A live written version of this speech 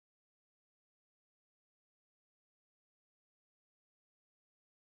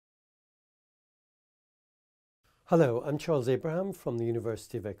Hello, I'm Charles Abraham from the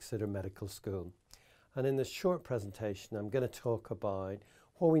University of Exeter Medical School, and in this short presentation I'm going to talk about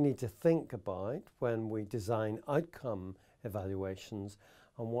what we need to think about when we design outcome evaluations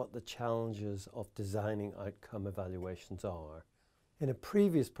and what the challenges of designing outcome evaluations are. In a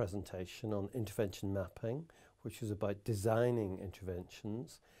previous presentation on intervention mapping, which was about designing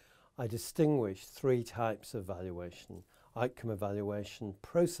interventions, I distinguished three types of evaluation: outcome evaluation,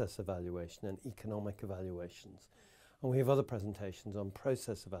 process evaluation and economic evaluations. And we have other presentations on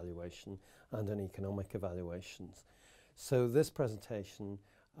process evaluation and on economic evaluations. So this presentation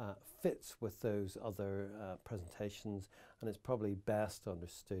fits with those other presentations, and it's probably best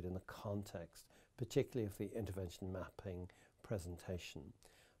understood in the context, particularly of the intervention mapping presentation.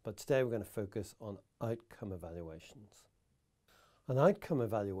 But today we're going to focus on outcome evaluations. An outcome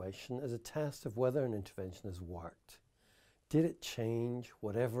evaluation is a test of whether an intervention has worked. Did it change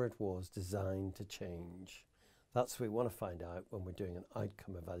whatever it was designed to change? That's what we want to find out when we're doing an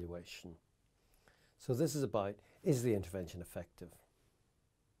outcome evaluation. So this is about, is the intervention effective?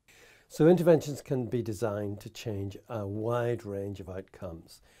 So interventions can be designed to change a wide range of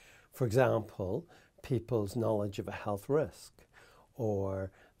outcomes. For example, people's knowledge of a health risk,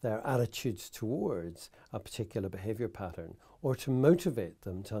 or their attitudes towards a particular behaviour pattern, or to motivate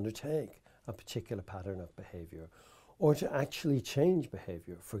them to undertake a particular pattern of behaviour, or to actually change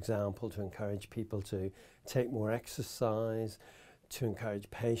behaviour. For example, to encourage people to take more exercise, to encourage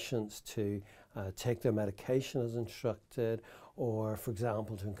patients to take their medication as instructed, or for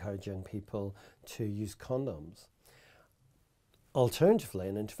example, to encourage young people to use condoms. Alternatively,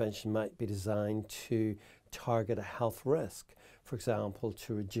 an intervention might be designed to target a health risk, for example,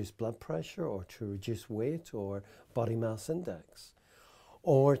 to reduce blood pressure or to reduce weight or body mass index,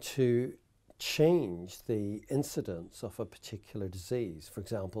 or to change the incidence of a particular disease, for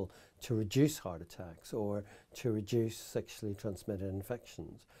example, to reduce heart attacks or to reduce sexually transmitted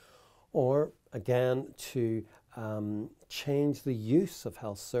infections, or again to change the use of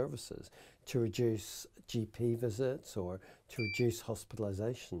health services, to reduce GP visits or to reduce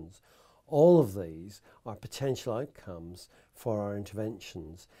hospitalizations. All of these are potential outcomes for our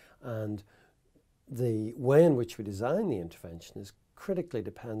interventions, and the way in which we design the intervention is critically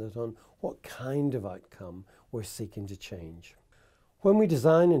dependent on what kind of outcome we're seeking to change. When we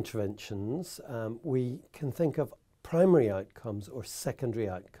design interventions, we can think of primary outcomes or secondary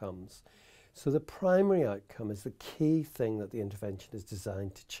outcomes. So the primary outcome is the key thing that the intervention is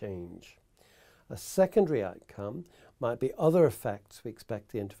designed to change. A secondary outcome might be other effects we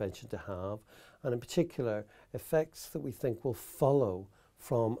expect the intervention to have, and in particular effects that we think will follow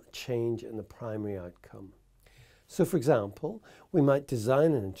from change in the primary outcome. So for example, we might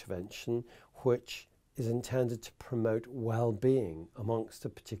design an intervention which is intended to promote well-being amongst a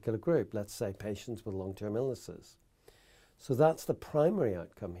particular group, let's say patients with long-term illnesses. So that's the primary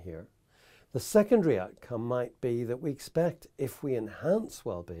outcome here. The secondary outcome might be that we expect, if we enhance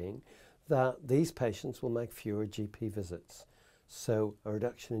well-being, that these patients will make fewer GP visits. So a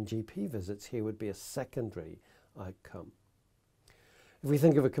reduction in GP visits here would be a secondary outcome. If we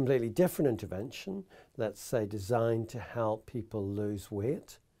think of a completely different intervention, let's say designed to help people lose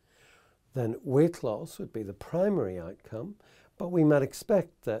weight, then weight loss would be the primary outcome, but we might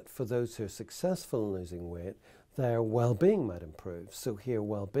expect that for those who are successful in losing weight, their well-being might improve. So here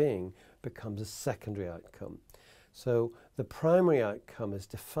well-being becomes a secondary outcome. So the primary outcome is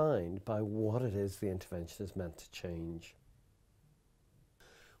defined by what it is the intervention is meant to change.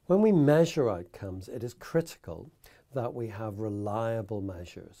 When we measure outcomes, it is critical that we have reliable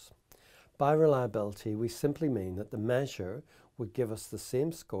measures. By reliability, we simply mean that the measure would give us the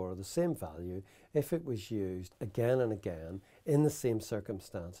same score or the same value if it was used again and again in the same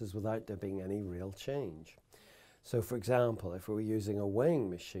circumstances without there being any real change. So for example, if we were using a weighing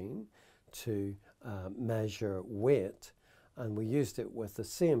machine to measure weight, and we used it with the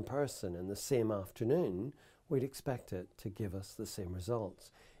same person in the same afternoon, we'd expect it to give us the same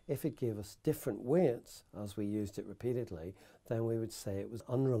results. If it gave us different weights as we used it repeatedly, then we would say it was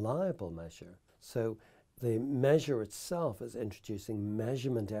an unreliable measure. So the measure itself is introducing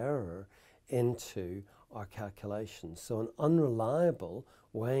measurement error into our calculations. So an unreliable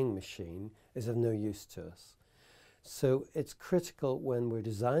weighing machine is of no use to us. So it's critical when we're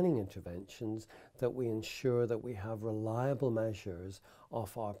designing interventions that we ensure that we have reliable measures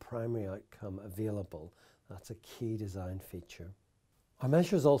of our primary outcome available. That's a key design feature. Our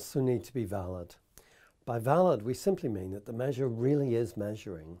measures also need to be valid. By valid, we simply mean that the measure really is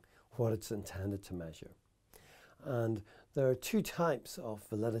measuring what it's intended to measure. And there are two types of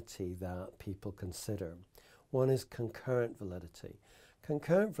validity that people consider. One is concurrent validity.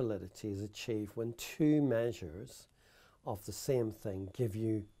 Concurrent validity is achieved when two measures of the same thing give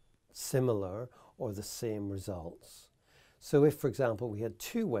you similar or the same results. So if, for example, we had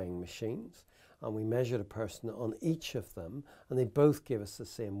two weighing machines and we measured a person on each of them and they both give us the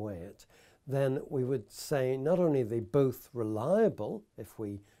same weight, then we would say not only are they both reliable if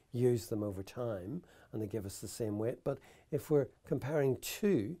we use them over time and they give us the same weight, but if we're comparing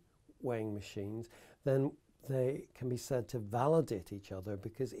two weighing machines, then they can be said to validate each other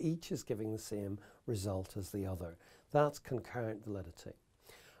because each is giving the same result as the other. That's concurrent validity.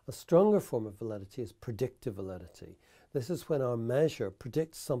 A stronger form of validity is predictive validity. This is when our measure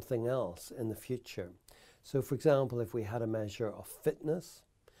predicts something else in the future. So for example, if we had a measure of fitness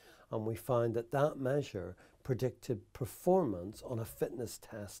and we found that that measure predicted performance on a fitness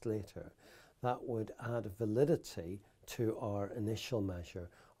test later, that would add validity to our initial measure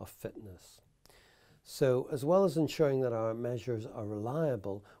of fitness. So as well as ensuring that our measures are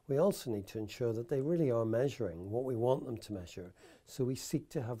reliable, we also need to ensure that they really are measuring what we want them to measure. So we seek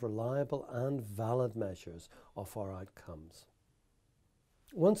to have reliable and valid measures of our outcomes.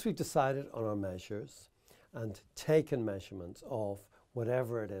 Once we've decided on our measures and taken measurements of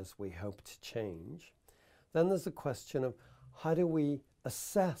whatever it is we hope to change, then there's the question of how do we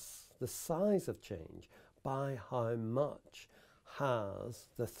assess the size of change? By how much has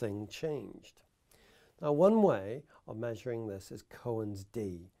the thing changed? Now, one way of measuring this is Cohen's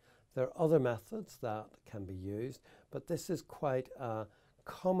d. There are other methods that can be used, but this is quite a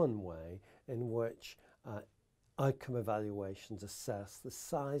common way in which outcome evaluations assess the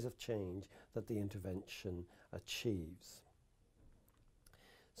size of change that the intervention achieves.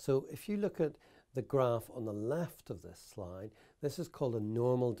 So if you look at the graph on the left of this slide, this is called a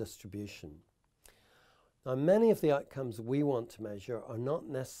normal distribution. Now, many of the outcomes we want to measure are not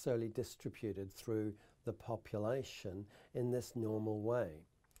necessarily distributed through the population in this normal way,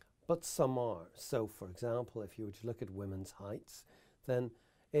 but some are. So, for example, if you were to look at women's heights, then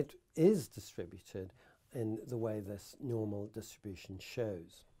it is distributed in the way this normal distribution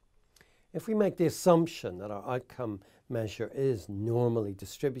shows. If we make the assumption that our outcome measure is normally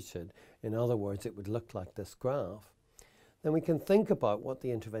distributed, in other words, it would look like this graph, then we can think about what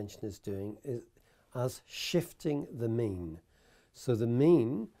the intervention is doing as shifting the mean. So the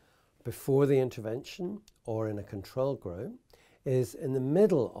mean before the intervention or in a control group is in the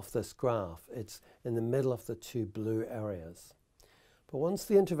middle of this graph. It's in the middle of the two blue areas. But once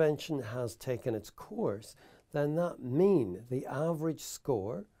the intervention has taken its course, then that mean, the average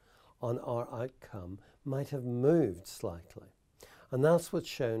score on our outcome, might have moved slightly. And that's what's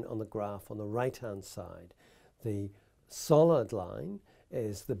shown on the graph on the right-hand side. The solid line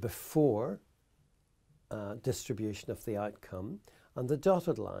is the before distribution of the outcome, and the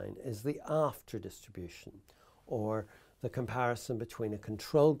dotted line is the after distribution, or the comparison between a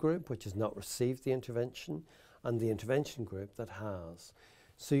control group which has not received the intervention and the intervention group that has.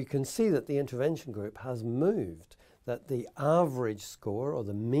 So you can see that the intervention group has moved, that the average score or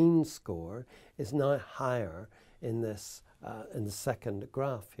the mean score is now higher in this in the second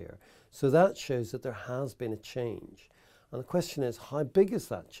graph here. So that shows that there has been a change. And the question is, how big is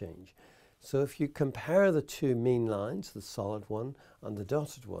that change? So if you compare the two mean lines, the solid one and the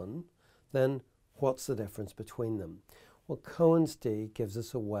dotted one, then what's the difference between them? Well, Cohen's d gives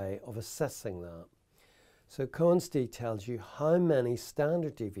us a way of assessing that. So Cohen's d tells you how many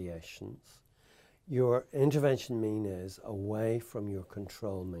standard deviations your intervention mean is away from your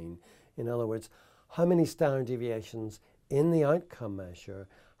control mean. In other words, how many standard deviations in the outcome measure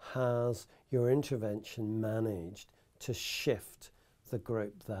has your intervention managed to shift the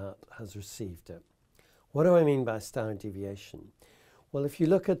group that has received it. What do I mean by standard deviation? Well, if you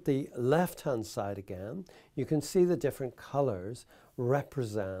look at the left-hand side again, you can see the different colours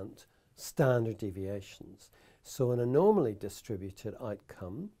represent standard deviations. So in a normally distributed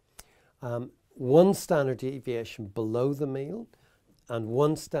outcome, one standard deviation below the mean and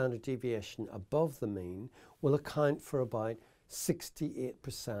one standard deviation above the mean will account for about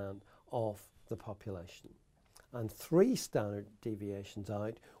 68% of the population. And 3 standard deviations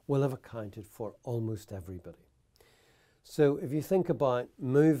out will have accounted for almost everybody. So if you think about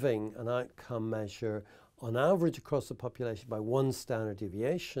moving an outcome measure on average across the population by 1 standard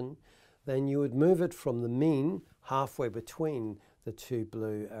deviation, then you would move it from the mean, halfway between the two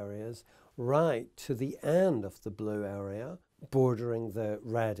blue areas, right to the end of the blue area, bordering the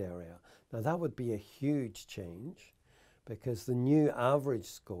red area. Now that would be a huge change, because the new average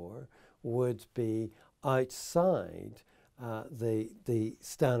score would be outside the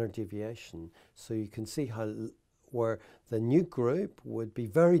standard deviation. So you can see how where the new group would be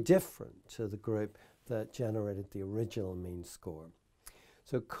very different to the group that generated the original mean score.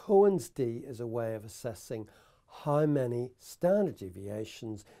 So Cohen's d is a way of assessing how many standard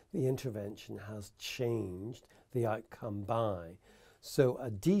deviations the intervention has changed the outcome by. So a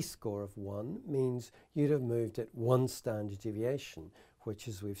d score of 1 means you'd have moved it 1 standard deviation, which,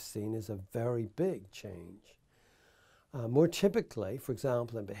 as we've seen, is a very big change. More typically, for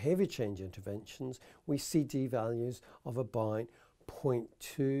example, in behaviour change interventions, we see d values of about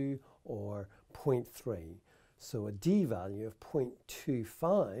 0.2 or 0.3. So a d value of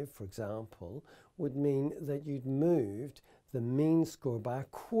 0.25, for example, would mean that you'd moved the mean score by a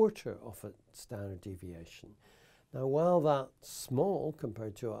quarter of a standard deviation. Now, while that's small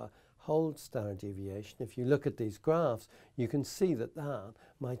compared to a whole standard deviation, if you look at these graphs, you can see that that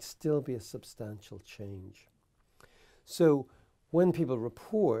might still be a substantial change. So when people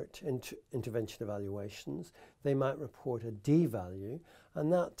report intervention evaluations, they might report a d value,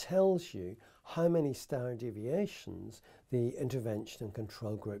 and that tells you how many standard deviations the intervention and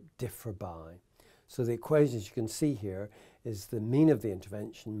control group differ by. So the equations you can see here is the mean of the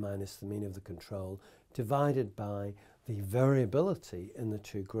intervention minus the mean of the control divided by the variability in the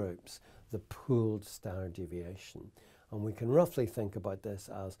two groups, the pooled standard deviation. And we can roughly think about this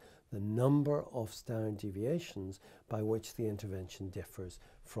as the number of standard deviations by which the intervention differs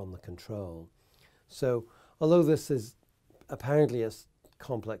from the control. So although this is apparently a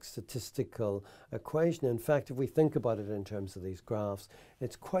complex statistical equation, in fact, if we think about it in terms of these graphs,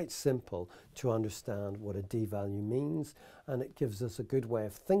 it's quite simple to understand what a d value means, and it gives us a good way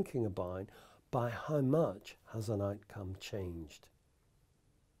of thinking about by how much has an outcome changed.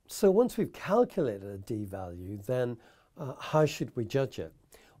 So once we've calculated a d value, then how should we judge it?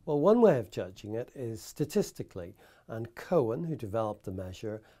 Well, one way of judging it is statistically, and Cohen, who developed the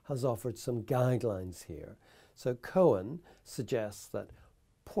measure, has offered some guidelines here. So Cohen suggests that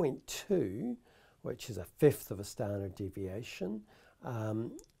 0.2, which is a fifth of a standard deviation,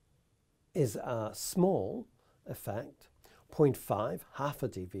 is a small effect. 0.5, half a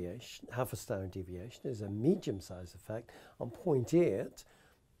standard deviation, is a medium-sized effect, and 0.8,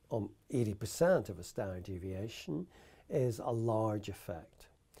 80% of a standard deviation, is a large effect.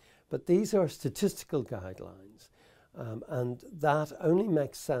 But these are statistical guidelines, and that only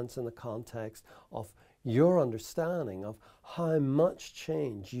makes sense in the context of your understanding of how much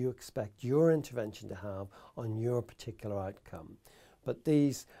change you expect your intervention to have on your particular outcome. But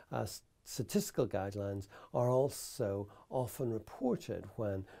these statistical guidelines are also often reported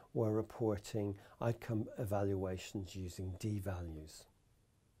when we're reporting outcome evaluations using d values.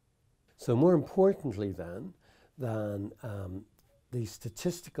 So more importantly then, than the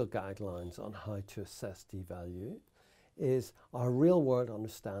statistical guidelines on how to assess d value is our real-world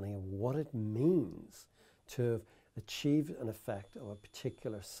understanding of what it means to have achieved an effect of a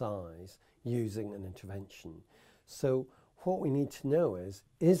particular size using an intervention. So what we need to know is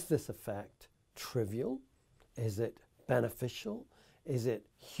this effect trivial? Is it beneficial? Is it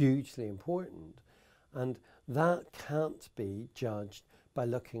hugely important? And that can't be judged by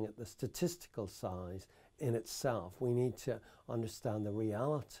looking at the statistical size in itself. We need to understand the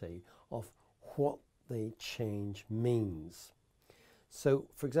reality of what the change means. So,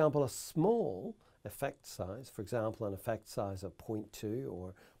 for example, a small effect size, for example, an effect size of 0.2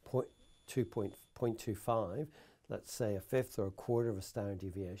 or 0.25, let's say a fifth or a quarter of a standard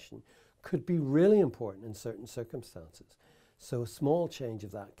deviation, could be really important in certain circumstances. So a small change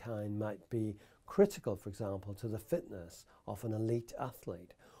of that kind might be critical, for example, to the fitness of an elite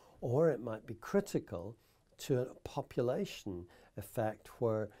athlete, or it might be critical to a population effect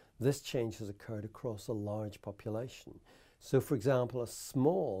where this change has occurred across a large population. So, for example, a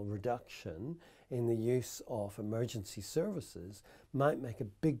small reduction in the use of emergency services might make a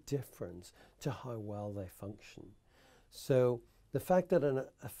big difference to how well they function. So the fact that an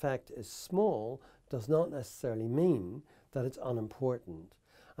effect is small does not necessarily mean that it's unimportant.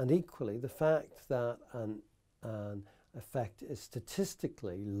 And equally, the fact that an effect is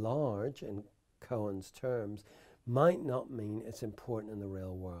statistically large in Cohen's terms might not mean it's important in the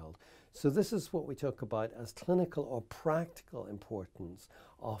real world. So this is what we talk about as clinical or practical importance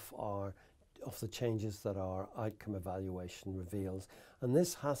of the changes that our outcome evaluation reveals. And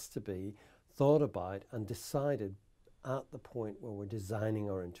this has to be thought about and decided at the point where we're designing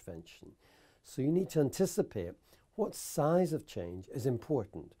our intervention. So you need to anticipate what size of change is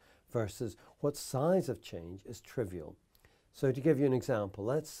important versus what size of change is trivial. So to give you an example,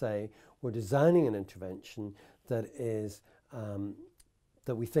 let's say we're designing an intervention that is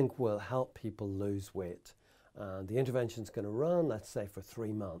that we think will help people lose weight. And the intervention is going to run, let's say, for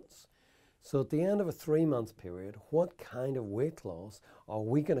 3 months. So at the end of a 3-month period, what kind of weight loss are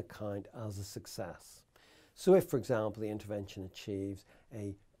we going to count as a success? So if, for example, the intervention achieves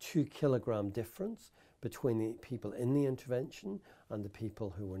a 2 kilogram difference between the people in the intervention and the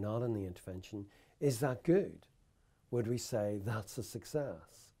people who were not in the intervention, is that good? Would we say that's a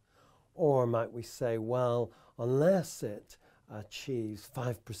success? Or might we say, well, unless it achieves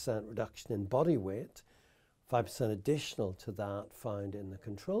 5% reduction in body weight, 5% additional to that found in the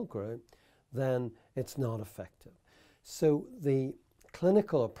control group, then it's not effective. So the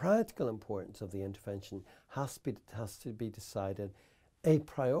clinical or practical importance of the intervention has to be decided a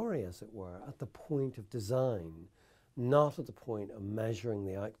priori, as it were, at the point of design, not at the point of measuring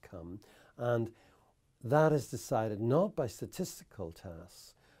the outcome. And that is decided not by statistical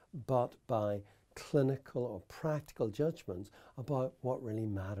tests, but by clinical or practical judgments about what really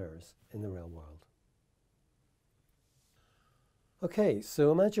matters in the real world. Okay,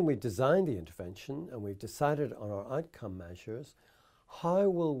 so imagine we've designed the intervention and we've decided on our outcome measures. How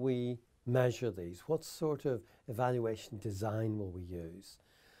will we measure these? What sort of evaluation design will we use?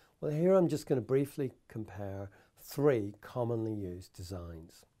 Well, here I'm just going to briefly compare 3 commonly used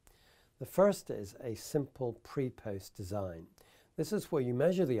designs. The first is a simple pre-post design. This is where you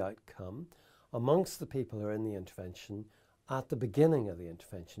measure the outcome amongst the people who are in the intervention at the beginning of the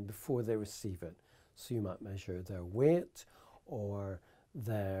intervention before they receive it. So you might measure their weight or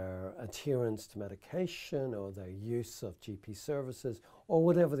their adherence to medication or their use of GP services or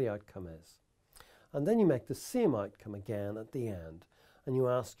whatever the outcome is. And then you make the same outcome again at the end and you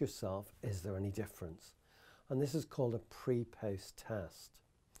ask yourself, is there any difference? And this is called a pre-post test.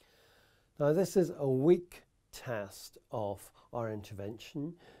 Now this is a weak test of our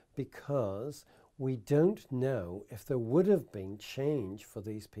intervention because we don't know if there would have been change for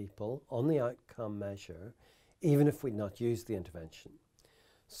these people on the outcome measure even if we'd not used the intervention.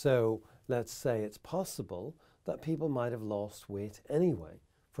 So let's say it's possible that people might have lost weight anyway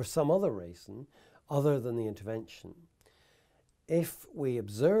for some other reason other than the intervention. If we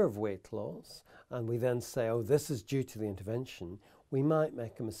observe weight loss and we then say, oh, this is due to the intervention, we might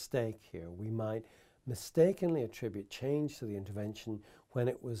make a mistake here. We might mistakenly attribute change to the intervention when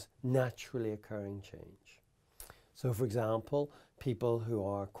it was naturally occurring change. So for example, people who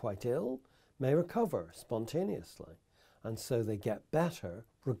are quite ill may recover spontaneously, and so they get better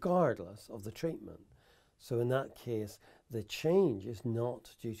regardless of the treatment. So in that case, the change is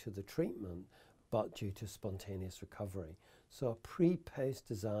not due to the treatment, but due to spontaneous recovery. So a pre-post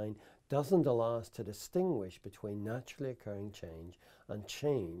design doesn't allow us to distinguish between naturally occurring change and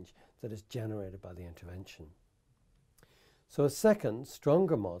change that is generated by the intervention. So a second,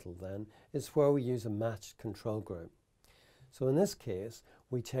 stronger model then is where we use a matched control group. So in this case,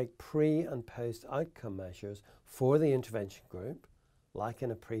 we take pre and post outcome measures for the intervention group, like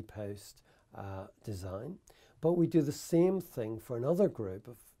in a pre-post design, but we do the same thing for another group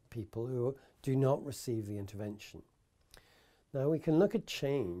of people who do not receive the intervention. Now we can look at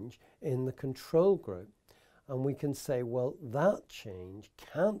change in the control group and we can say, well, that change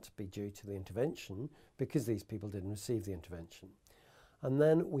can't be due to the intervention because these people didn't receive the intervention. And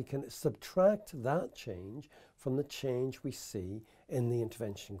then we can subtract that change from the change we see in the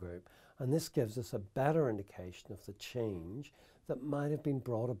intervention group. And this gives us a better indication of the change that might have been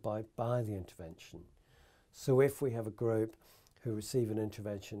brought about by the intervention. So if we have a group who receive an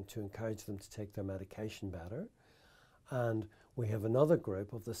intervention to encourage them to take their medication better, and we have another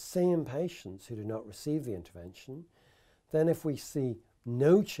group of the same patients who do not receive the intervention, then if we see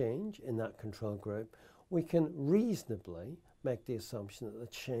no change in that control group, we can reasonably make the assumption that the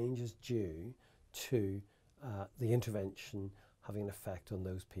change is due to the intervention having an effect on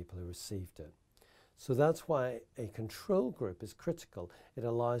those people who received it. So that's why a control group is critical. It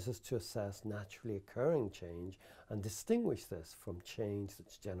allows us to assess naturally occurring change and distinguish this from change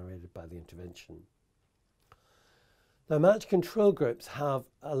that's generated by the intervention. Now, matched control groups have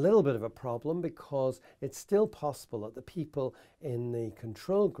a little bit of a problem because it's still possible that the people in the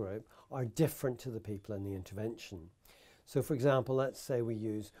control group are different to the people in the intervention. So for example, let's say we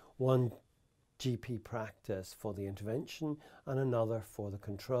use one GP practice for the intervention and another for the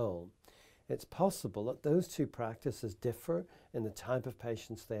control. It's possible that those two practices differ in the type of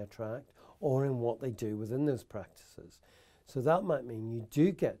patients they attract or in what they do within those practices. So that might mean you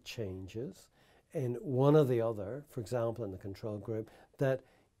do get changes in one or the other, for example in the control group, that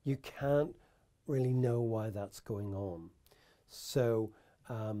you can't really know why that's going on. So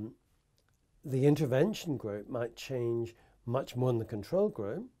the intervention group might change much more than the control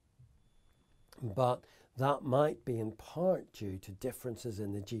group, but that might be in part due to differences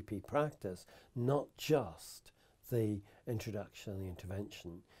in the GP practice, not just the introduction and the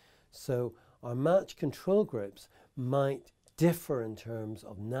intervention. So our matched control groups might differ in terms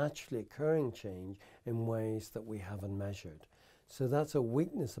of naturally occurring change in ways that we haven't measured. So that's a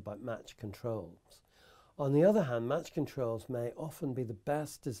weakness about matched controls. On the other hand, matched controls may often be the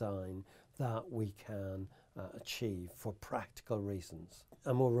best design that we can achieve for practical reasons.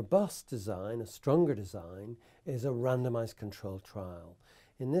 A more robust design, a stronger design, is a randomized controlled trial.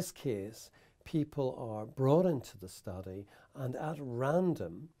 In this case, people are brought into the study and at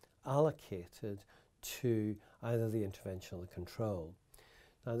random allocated to either the intervention or the control.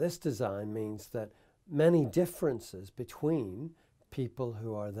 Now, this design means that many differences between people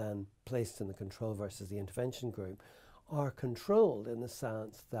who are then placed in the control versus the intervention group are controlled in the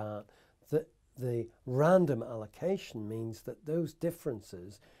sense that the random allocation means that those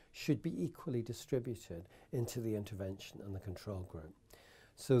differences should be equally distributed into the intervention and the control group.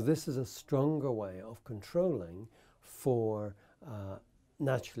 So this is a stronger way of controlling for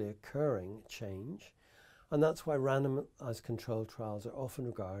naturally occurring change, and that's why randomized controlled trials are often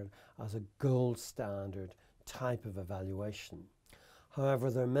regarded as a gold standard type of evaluation.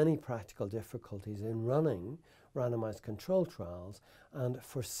 However, there are many practical difficulties in running randomized controlled trials, and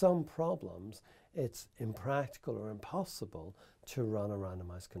for some problems it's impractical or impossible to run a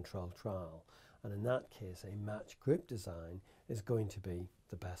randomized controlled trial. And in that case, a matched group design is going to be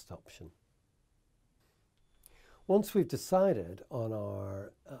the best option. Once we've decided on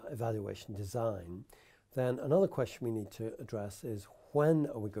our evaluation design, then another question we need to address is, when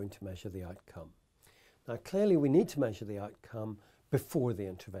are we going to measure the outcome? Now, clearly we need to measure the outcome before the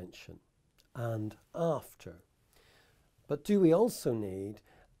intervention and after. But do we also need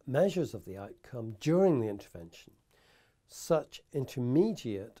measures of the outcome during the intervention? Such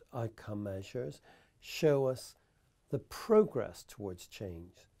intermediate outcome measures show us the progress towards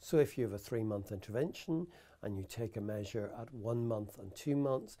change. So if you have a 3-month intervention and you take a measure at 1 month and 2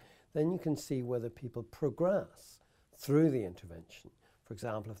 months, then you can see whether people progress through the intervention. For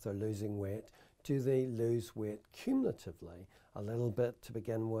example, if they're losing weight, do they lose weight cumulatively? A little bit to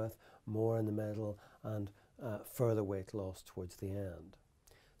begin with, more in the middle, and further weight loss towards the end.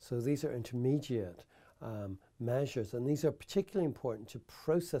 So these are intermediate measures, and these are particularly important to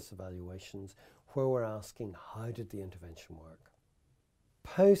process evaluations where we're asking, how did the intervention work?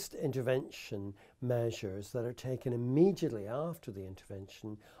 Post-intervention measures that are taken immediately after the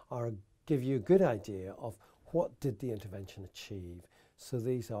intervention give you a good idea of what did the intervention achieve. So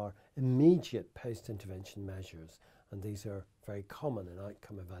these are immediate post-intervention measures, and these are very common in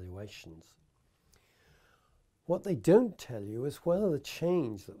outcome evaluations. What they don't tell you is whether the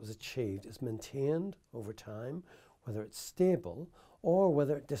change that was achieved is maintained over time, whether it's stable, or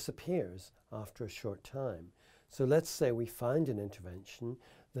whether it disappears after a short time. So let's say we find an intervention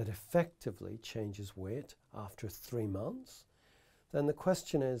that effectively changes weight after 3 months. Then the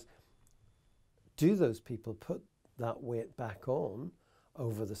question is, do those people put that weight back on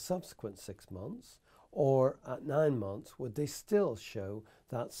over the subsequent 6 months, or at 9 months would they still show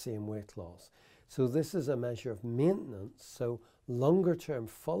that same weight loss? So this is a measure of maintenance, so longer term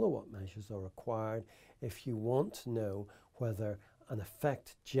follow-up measures are required if you want to know whether an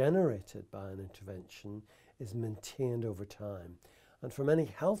effect generated by an intervention is maintained over time. And for many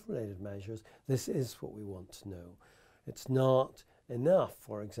health-related measures, this is what we want to know. It's not enough,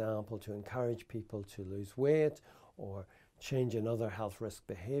 for example, to encourage people to lose weight or change another health risk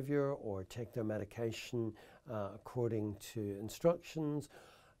behavior or take their medication according to instructions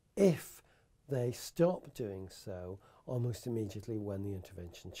if they stop doing so almost immediately when the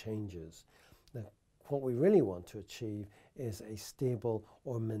intervention changes. Now, what we really want to achieve is a stable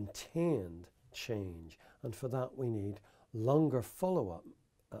or maintained change, and for that we need longer follow-up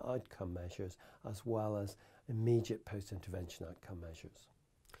outcome measures as well as immediate post-intervention outcome measures.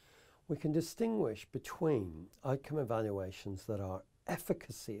 We can distinguish between outcome evaluations that are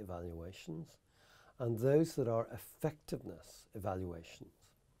efficacy evaluations and those that are effectiveness evaluations.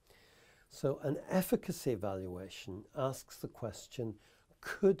 So an efficacy evaluation asks the question,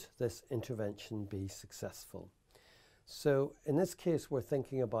 could this intervention be successful? So in this case, we're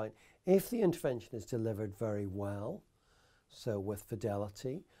thinking about if the intervention is delivered very well, so with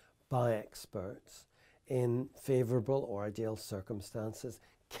fidelity, by experts, in favourable or ideal circumstances,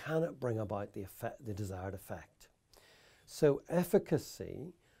 can it bring about the desired effect? So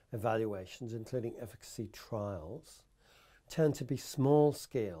efficacy evaluations, including efficacy trials, tend to be small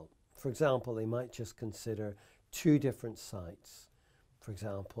scale. For example, they might just consider 2 different sites. For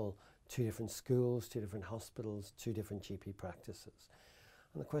example, 2 different schools, 2 different hospitals, 2 different GP practices.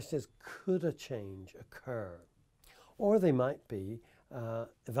 And the question is, could a change occur? Or they might be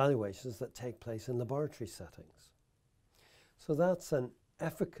evaluations that take place in laboratory settings. So that's an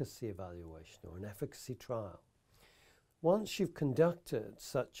efficacy evaluation or an efficacy trial. Once you've conducted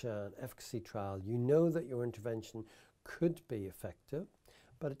such an efficacy trial, you know that your intervention could be effective,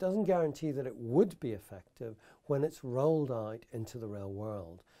 but it doesn't guarantee that it would be effective when it's rolled out into the real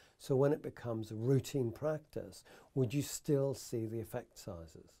world. So when it becomes a routine practice, would you still see the effect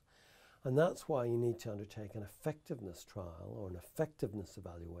sizes? And that's why you need to undertake an effectiveness trial or an effectiveness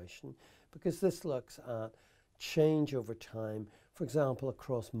evaluation, because this looks at change over time, for example,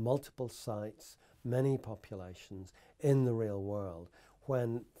 across multiple sites, many populations in the real world,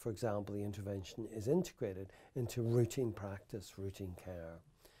 when, for example, the intervention is integrated into routine practice, routine care.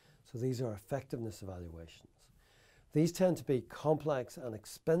 So these are effectiveness evaluations. These tend to be complex and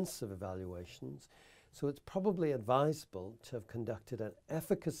expensive evaluations, so it's probably advisable to have conducted an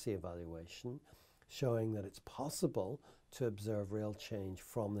efficacy evaluation showing that it's possible to observe real change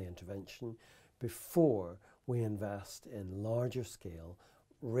from the intervention before we invest in larger scale,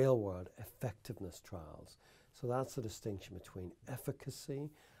 real-world effectiveness trials. So that's the distinction between efficacy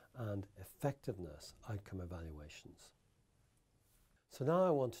and effectiveness outcome evaluations. So now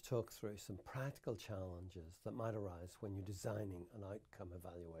I want to talk through some practical challenges that might arise when you're designing an outcome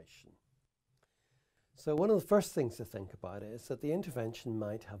evaluation. So one of the first things to think about is that the intervention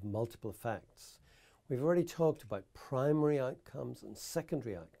might have multiple effects. We've already talked about primary outcomes and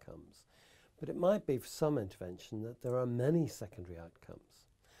secondary outcomes, but it might be for some intervention that there are many secondary outcomes.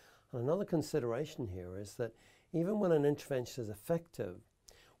 And another consideration here is that even when an intervention is effective,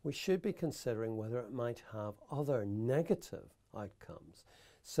 we should be considering whether it might have other negative outcomes.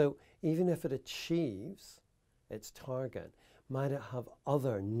 So even if it achieves its target, might it have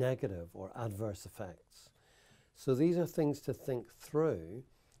other negative or adverse effects? So these are things to think through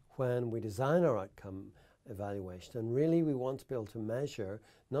when we design our outcome evaluation, and really we want to be able to measure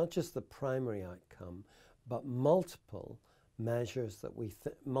not just the primary outcome, but multiple measures that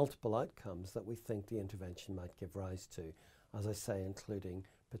multiple outcomes that we think the intervention might give rise to, as I say, including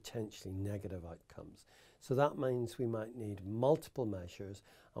potentially negative outcomes. So that means we might need multiple measures,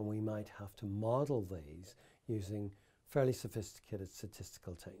 and we might have to model these using fairly sophisticated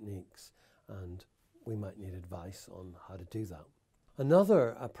statistical techniques, and we might need advice on how to do that.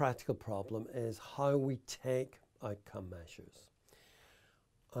 Another practical problem is how we take outcome measures.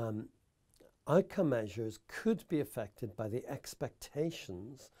 Outcome measures could be affected by the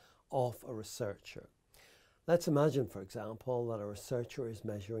expectations of a researcher. Let's imagine, for example, that a researcher is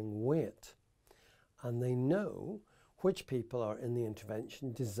measuring weight, and they know which people are in the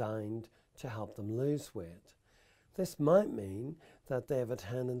intervention designed to help them lose weight. This might mean that they have a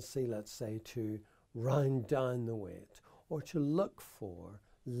tendency, let's say, to round down the weight or to look for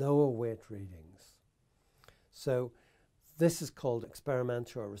lower weight readings. So this is called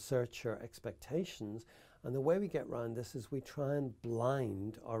experimenter or researcher expectations, and the way we get around this is we try and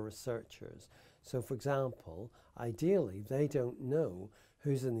blind our researchers. So for example, ideally they don't know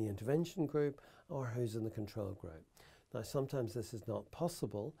who's in the intervention group or who's in the control group. Now sometimes this is not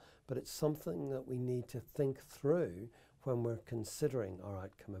possible, but it's something that we need to think through when we're considering our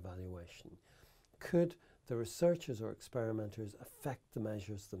outcome evaluation. Could the researchers or experimenters affect the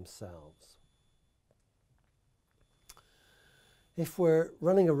measures themselves? If we're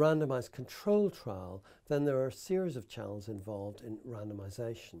running a randomized control trial, then there are a series of challenges involved in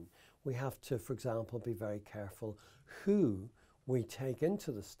randomization. We have to, for example, be very careful who we take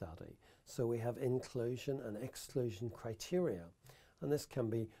into the study. So we have inclusion and exclusion criteria, and this can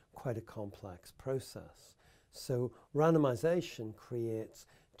be quite a complex process. So randomization creates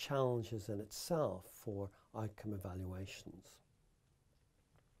challenges in itself for outcome evaluations.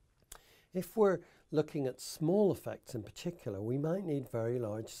 If we're looking at small effects in particular, we might need very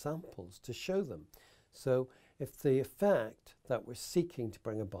large samples to show them. So if the effect that we're seeking to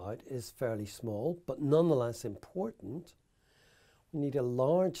bring about is fairly small, but nonetheless important, we need a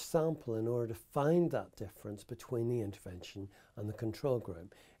large sample in order to find that difference between the intervention and the control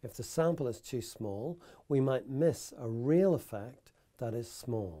group. If the sample is too small, we might miss a real effect that is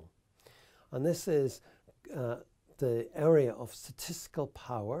small. And this is the area of statistical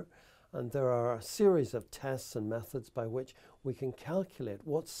power, and there are a series of tests and methods by which we can calculate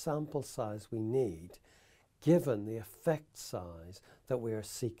what sample size we need given the effect size that we are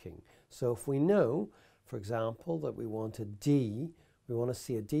seeking. So if we know, for example, that we want to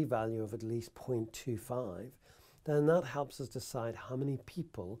see a D value of at least 0.25, then that helps us decide how many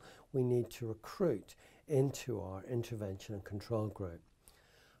people we need to recruit into our intervention and control group.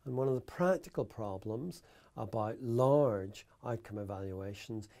 And one of the practical problems about large outcome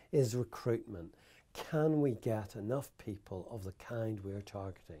evaluations is recruitment. Can we get enough people of the kind we are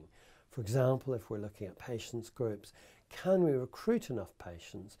targeting? For example, if we're looking at patients groups, can we recruit enough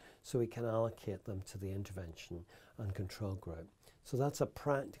patients so we can allocate them to the intervention and control group. So that's a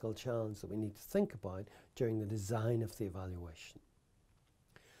practical challenge that we need to think about during the design of the evaluation.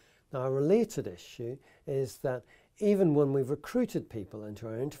 Now, a related issue is that even when we've recruited people into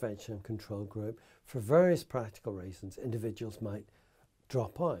our intervention and control group, for various practical reasons, individuals might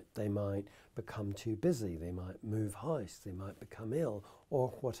drop out. They might become too busy, they might move house, they might become ill, or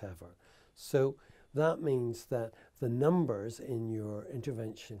whatever. So that means that the numbers in your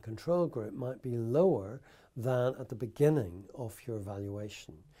intervention control group might be lower than at the beginning of your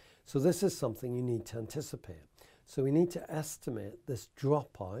evaluation. So this is something you need to anticipate. So we need to estimate this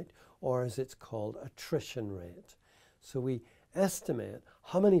dropout, or as it's called, attrition rate. So we estimate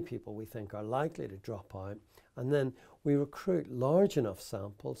how many people we think are likely to drop out, and then we recruit large enough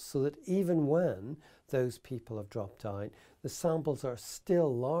samples so that even when those people have dropped out, the samples are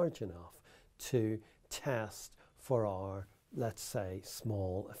still large enough to test for our, let's say,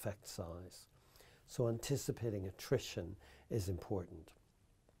 small effect size. So anticipating attrition is important.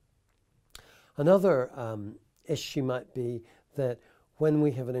 Another issue might be that when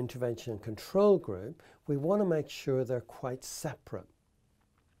we have an intervention and control group, we want to make sure they're quite separate.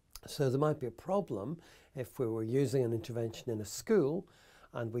 So there might be a problem if we were using an intervention in a school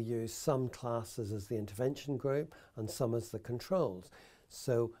and we use some classes as the intervention group and some as the controls.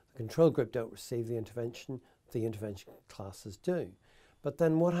 So the control group don't receive the intervention classes do. But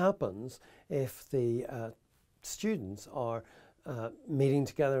then what happens if the students are meeting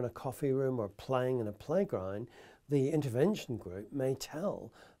together in a coffee room or playing in a playground? The intervention group may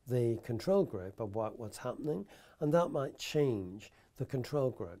tell the control group about what's happening, and that might change the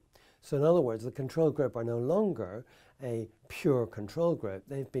control group. So in other words, the control group are no longer a pure control group.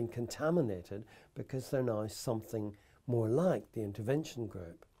 They've been contaminated because they're now something more like the intervention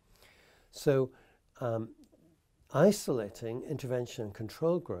group. So isolating intervention and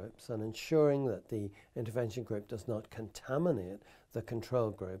control groups and ensuring that the intervention group does not contaminate the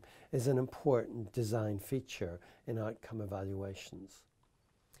control group is an important design feature in outcome evaluations.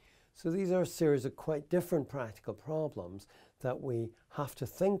 So these are a series of quite different practical problems that we have to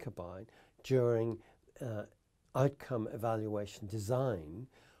think about during outcome evaluation design,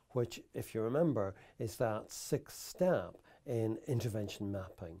 which, if you remember, is that sixth step in intervention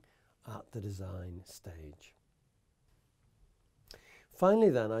mapping at the design stage. Finally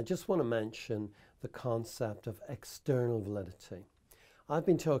then, I just want to mention the concept of external validity. I've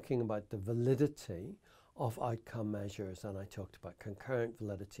been talking about the validity of outcome measures, and I talked about concurrent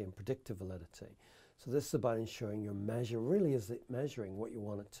validity and predictive validity. So this is about ensuring your measure really is measuring what you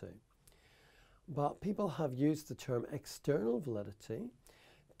want it to. But people have used the term external validity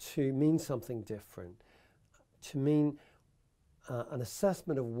to mean something different, to mean an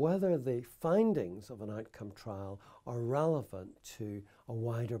assessment of whether the findings of an outcome trial are relevant to a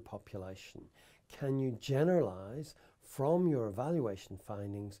wider population. Can you generalize from your evaluation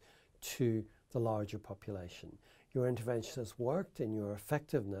findings to the larger population? Your intervention has worked in your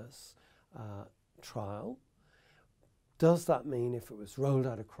effectiveness trial. Does that mean if it was rolled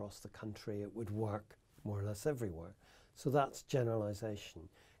out across the country it would work more or less everywhere? So that's generalization.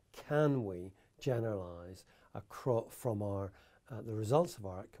 Can we generalize from our the results of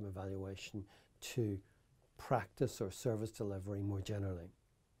our outcome evaluation to practice or service delivery more generally?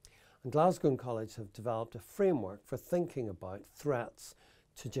 And Glasgow and College have developed a framework for thinking about threats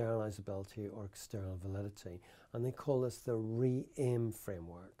to generalizability or external validity, and they call this the RE-AIM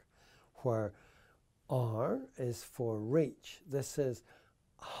framework, where R is for reach. This is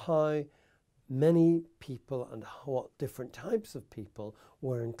how many people and what different types of people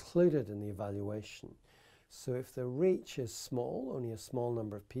were included in the evaluation. So if the reach is small, only a small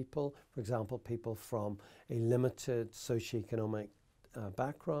number of people, for example, people from a limited socioeconomic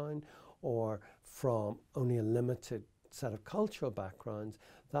background or from only a limited set of cultural backgrounds,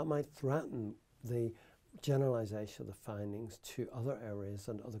 that might threaten the generalization of the findings to other areas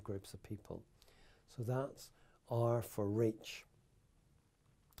and other groups of people. So that's R for reach.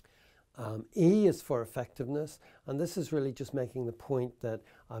 E is for effectiveness, and this is really just making the point that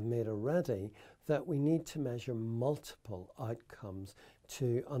I've made already, that we need to measure multiple outcomes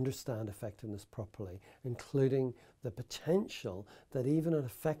to understand effectiveness properly, including the potential that even an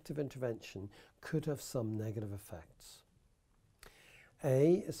effective intervention could have some negative effects.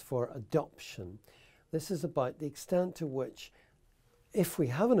 A is for adoption. This is about the extent to which, if we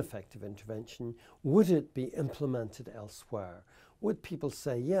have an effective intervention, would it be implemented elsewhere? Would people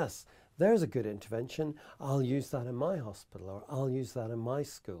say, yes, there's a good intervention, I'll use that in my hospital, or I'll use that in my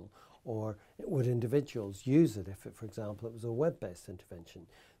school? Or would individuals use it if, for example, it was a web-based intervention?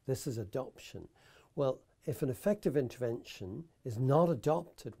 This is adoption. Well, if an effective intervention is not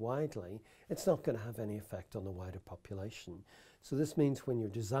adopted widely, it's not going to have any effect on the wider population. So this means when you're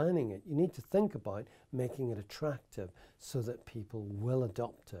designing it, you need to think about making it attractive so that people will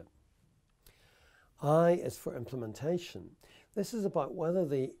adopt it. I is for implementation. This is about whether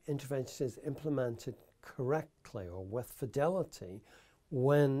the intervention is implemented correctly or with fidelity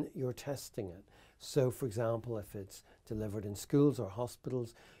when you're testing it. So for example, if it's delivered in schools or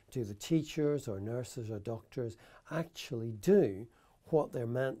hospitals, do the teachers or nurses or doctors actually do what they're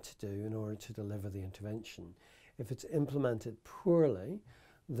meant to do in order to deliver the intervention? If it's implemented poorly,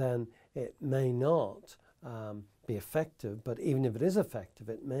 then it may not be effective, but even if it is effective,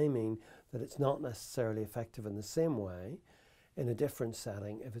 it may mean that it's not necessarily effective in the same way in a different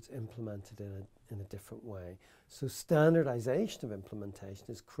setting if it's implemented in a different way. So standardization of implementation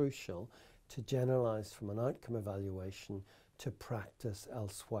is crucial to generalize from an outcome evaluation to practice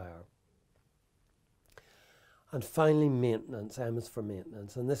elsewhere. And finally, maintenance. M is for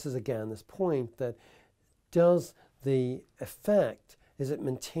maintenance. And this is again this point that does the effect, is it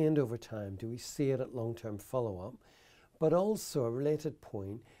maintained over time? Do we see it at long-term follow-up? But also a related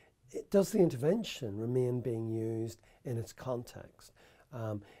point, does the intervention remain being used in its context?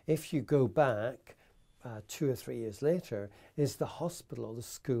 If you go back 2 or 3 years later, is the hospital or the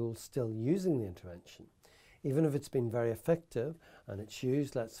school still using the intervention? Even if it's been very effective and it's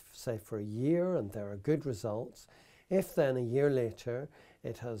used, let's say, for a year and there are good results, if then a year later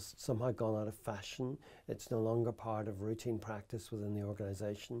it has somehow gone out of fashion, it's no longer part of routine practice within the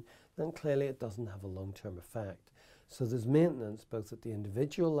organisation, then clearly it doesn't have a long-term effect. So there's maintenance both at the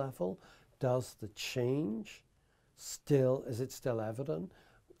individual level. Does the change still, is it still evident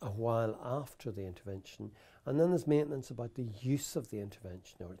a while after the intervention? And then there's maintenance about the use of the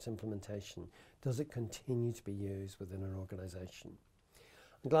intervention or its implementation. Does it continue to be used within an organisation?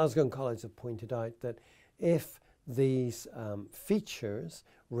 And Glasgow and College have pointed out that if these features,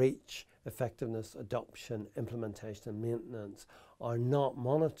 reach, effectiveness, adoption, implementation and maintenance, are not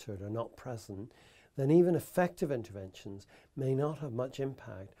monitored or not present, then even effective interventions may not have much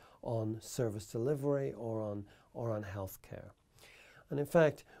impact on service delivery or on healthcare. And in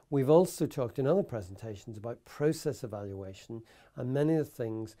fact, we've also talked in other presentations about process evaluation, and many of the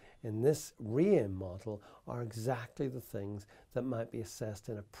things in this REAIM model are exactly the things that might be assessed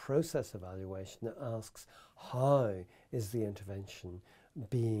in a process evaluation that asks how is the intervention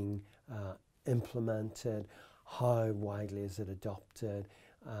being implemented, how widely is it adopted,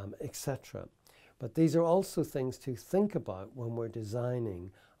 etc. But these are also things to think about when we're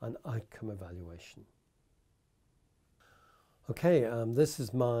designing an outcome evaluation. Okay, this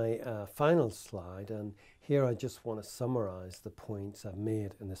is my final slide, and here I just want to summarize the points I've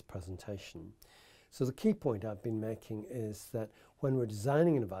made in this presentation. So the key point I've been making is that when we're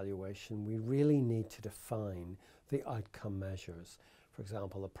designing an evaluation, we really need to define the outcome measures. For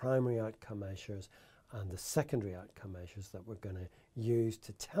example, the primary outcome measures and the secondary outcome measures that we're going to use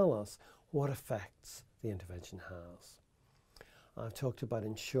to tell us what effects the intervention has. I've talked about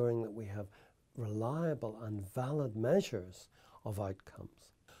ensuring that we have reliable and valid measures of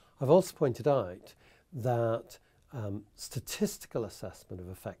outcomes. I've also pointed out that statistical assessment of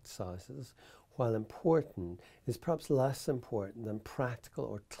effect sizes, while important, is perhaps less important than practical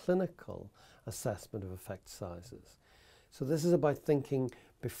or clinical assessment of effect sizes. So this is about thinking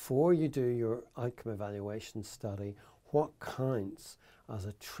before you do your outcome evaluation study, what counts as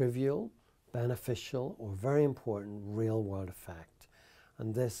a trivial, beneficial, or very important real-world effect.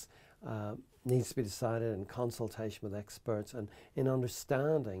 And this needs to be decided in consultation with experts and in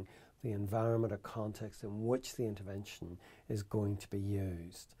understanding the environment or context in which the intervention is going to be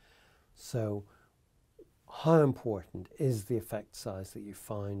used. So how important is the effect size that you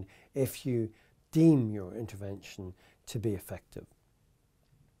find if you deem your intervention to be effective?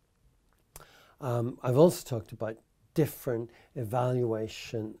 I've also talked about different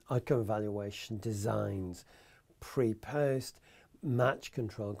outcome evaluation designs, pre-post, match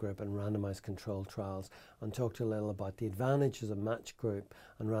control group and randomized control trials, and talked a little about the advantages of match group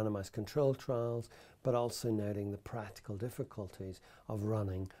and randomized control trials, but also noting the practical difficulties of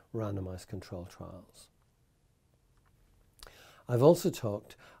running randomized control trials. I've also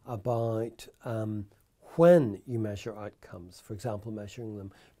talked about when you measure outcomes, for example, measuring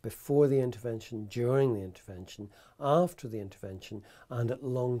them before the intervention, during the intervention, after the intervention, and at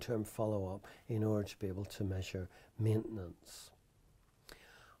long-term follow-up in order to be able to measure maintenance.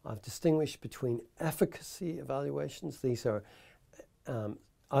 I've distinguished between efficacy evaluations. These are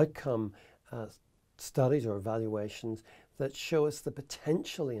outcome studies or evaluations that show us the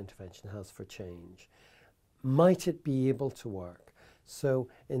potential the intervention has for change. Might it be able to work? So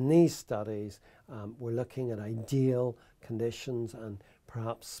in these studies, we're looking at ideal conditions and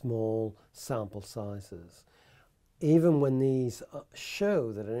perhaps small sample sizes. Even when these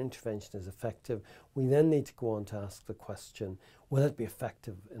show that an intervention is effective, we then need to go on to ask the question, will it be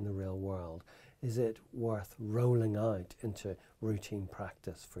effective in the real world? Is it worth rolling out into routine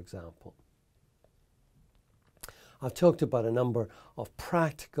practice, for example? I've talked about a number of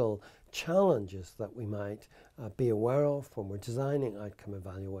practical challenges that we might be aware of when we're designing outcome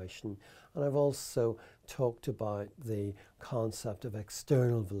evaluation, and I've also talked about the concept of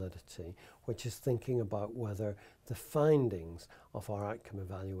external validity, which is thinking about whether the findings of our outcome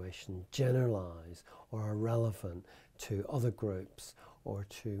evaluation generalise or are relevant to other groups or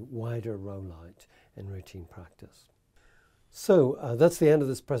to wider rollout in routine practice. So that's the end of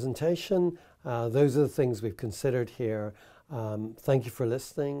this presentation. Those are the things we've considered here. Thank you for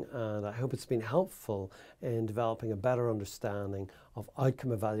listening, and I hope it's been helpful in developing a better understanding of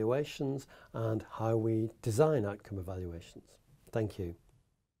outcome evaluations and how we design outcome evaluations. Thank you.